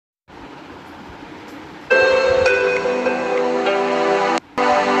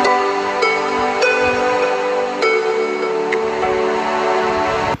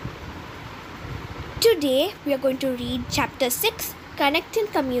Today we are going to read chapter 6, Connect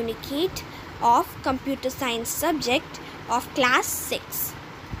and Communicate of Computer Science subject of class 6.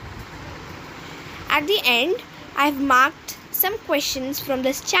 At the end, I have marked some questions from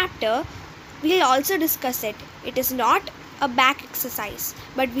this chapter. We'll also discuss it. It is not a back exercise,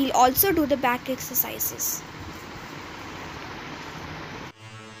 but we'll also do the back exercises.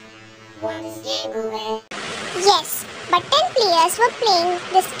 What is game over? Yes, but 10 players were playing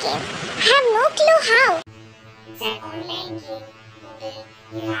this game. I have no clue how. It's an online game. Today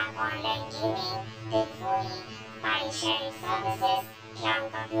you have online gaming, telephony, file sharing services,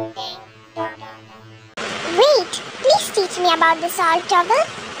 cloud computing, ... Wait, please teach me about the salt trouble.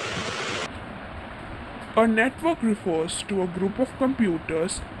 A network refers to a group of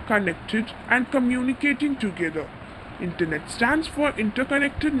computers connected and communicating together. Internet stands for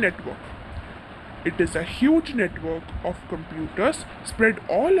Interconnected Network. It is a huge network of computers spread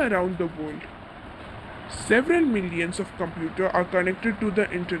all around the world. Several millions of computers are connected to the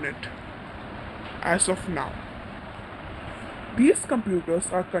internet as of now. These computers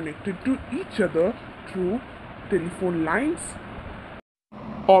are connected to each other through telephone lines,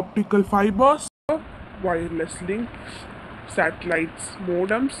 optical fibers, wireless links, satellites,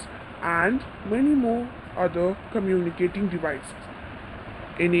 modems, and many more other communicating devices,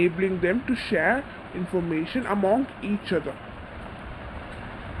 enabling them to share information among each other.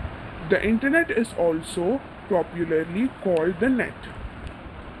 The internet is also popularly called the net.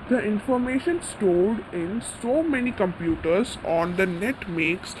 The information stored in so many computers on the net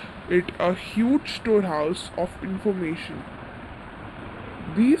makes it a huge storehouse of information.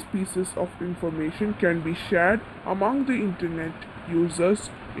 These pieces of information can be shared among the internet users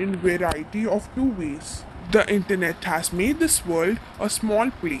in variety of two ways. The internet has made this world a small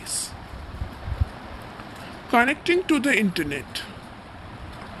place. Connecting to the internet.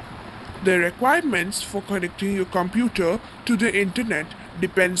 The requirements for connecting your computer to the internet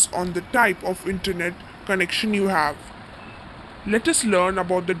depends on the type of internet connection you have. Let us learn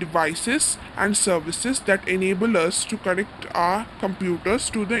about the devices and services that enable us to connect our computers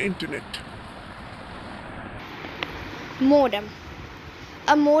to the internet. Modem.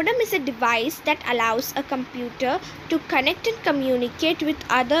 A modem is a device that allows a computer to connect and communicate with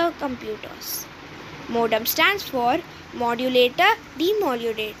other computers. Modem stands for modulator,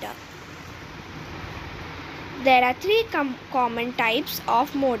 demodulator. There are three common types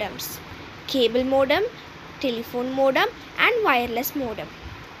of modems: cable modem, telephone modem, and wireless modem.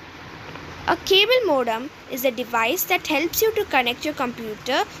 A cable modem is a device that helps you to connect your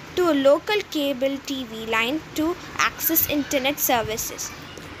computer to a local cable TV line to access internet services.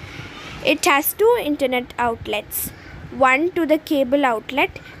 It has two internet outlets, one to the cable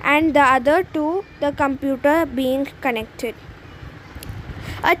outlet and the other to the computer being connected.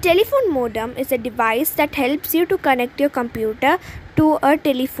 A telephone modem is a device that helps you to connect your computer to a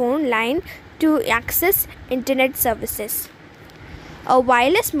telephone line to access internet services. A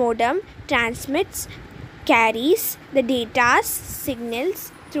wireless modem carries the data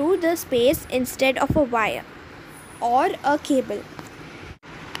signals through the space instead of a wire or a cable.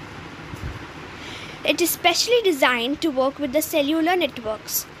 It is specially designed to work with the cellular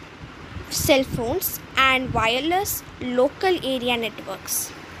networks, cell phones, and wireless local area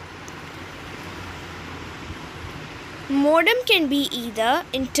networks. Modem can be either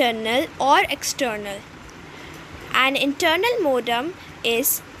internal or external. An internal modem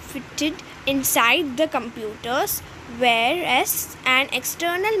is fitted inside the computers, whereas an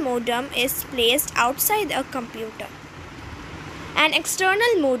external modem is placed outside a computer. An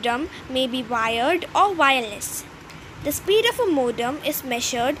external modem may be wired or wireless. The speed of a modem is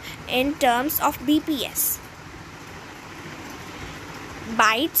measured in terms of bps,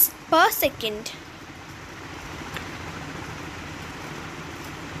 bytes per second.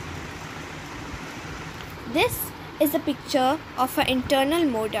 This is a picture of an internal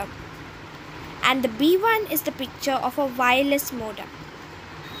modem, and the B1 is the picture of a wireless modem.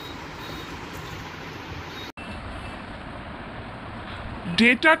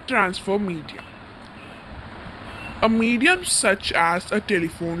 Data transfer medium. A medium such as a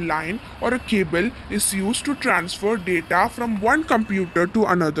telephone line or a cable is used to transfer data from one computer to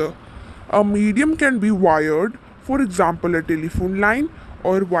another. A medium can be wired, for example a telephone line,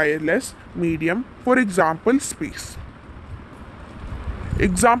 or wireless medium, for example space.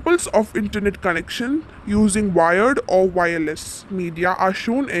 Examples of internet connection using wired or wireless media are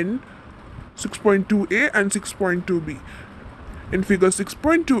shown in 6.2a and 6.2b. In figure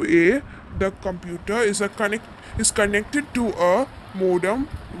 6.2a, the computer is connected to a modem,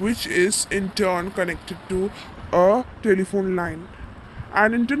 which is in turn connected to a telephone line.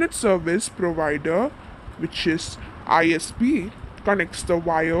 An internet service provider which is ISP, connects the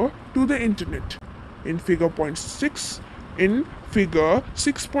wire to the internet. In figure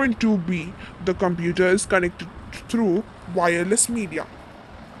 6.2b, the computer is connected through wireless media.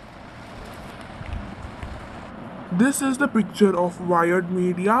 This is the picture of wired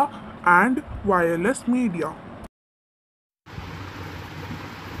media and wireless media.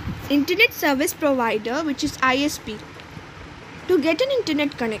 Internet Service Provider, which is ISP. To get an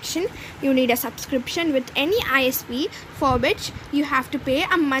internet connection, you need a subscription with any ISP, for which you have to pay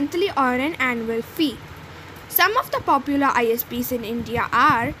a monthly or an annual fee. Some of the popular ISPs in India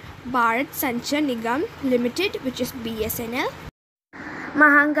are Bharat Sanchar Nigam Limited, which is BSNL,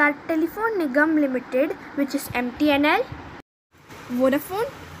 Mahanga Telephone Nigam Limited, which is MTNL, Vodafone,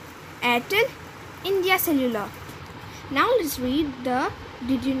 Airtel, India Cellular. Now let's read the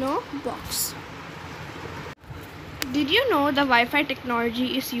Did You Know box. Did you know the Wi-Fi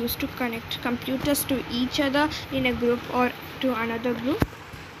technology is used to connect computers to each other in a group or to another group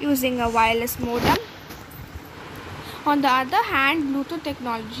using a wireless modem? On the other hand, Bluetooth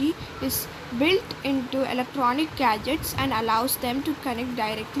technology is built into electronic gadgets and allows them to connect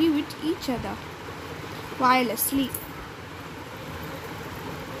directly with each other wirelessly.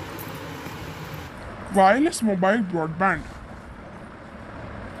 Wireless mobile broadband.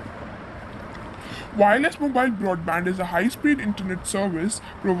 Wireless mobile broadband is a high-speed internet service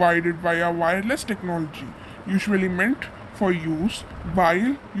provided via wireless technology, usually meant for use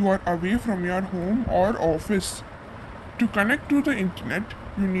while you are away from your home or office. To connect to the internet,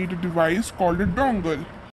 you need a device called a dongle.